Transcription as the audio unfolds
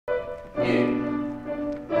In,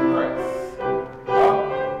 press, up,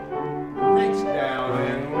 reach down,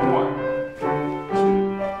 and 1,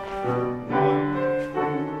 2,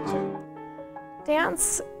 1, 2.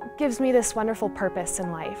 Dance gives me this wonderful purpose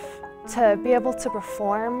in life. To be able to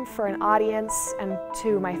perform for an audience and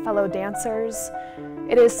to my fellow dancers,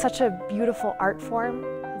 it is such a beautiful art form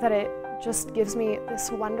that it just gives me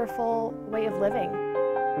this wonderful way of living.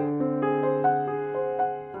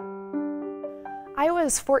 I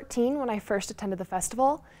was 14 when I first attended the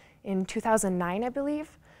festival in 2009, I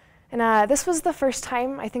believe. And this was the first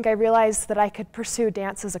time I think I realized that I could pursue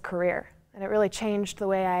dance as a career. And it really changed the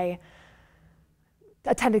way I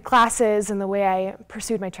attended classes and the way I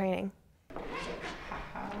pursued my training.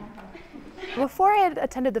 Before I had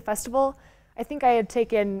attended the festival, I think I had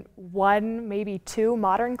taken 1, maybe 2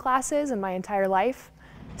 modern classes in my entire life.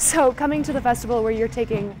 So coming to the festival where you're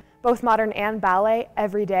taking both modern and ballet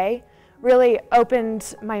every day really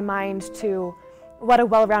opened my mind to what a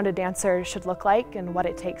well-rounded dancer should look like and what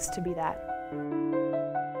it takes to be that.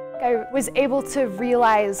 I was able to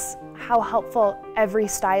realize how helpful every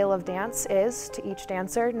style of dance is to each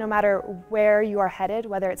dancer, no matter where you are headed,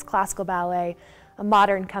 whether it's classical ballet, a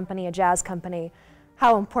modern company, a jazz company,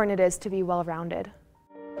 how important it is to be well-rounded.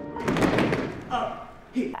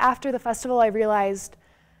 After the festival, I realized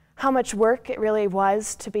how much work it really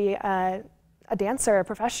was to be a dancer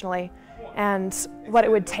professionally, and what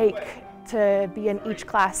it would take to be in each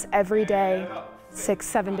class every day, 6,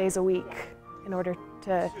 7 days a week, in order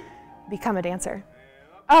to become a dancer.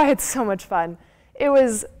 Oh, it's so much fun. It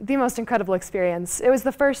was the most incredible experience. It was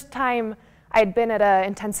the first time I'd been at an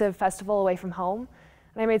intensive festival away from home,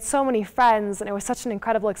 and I made so many friends, and it was such an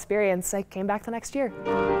incredible experience. I came back the next year.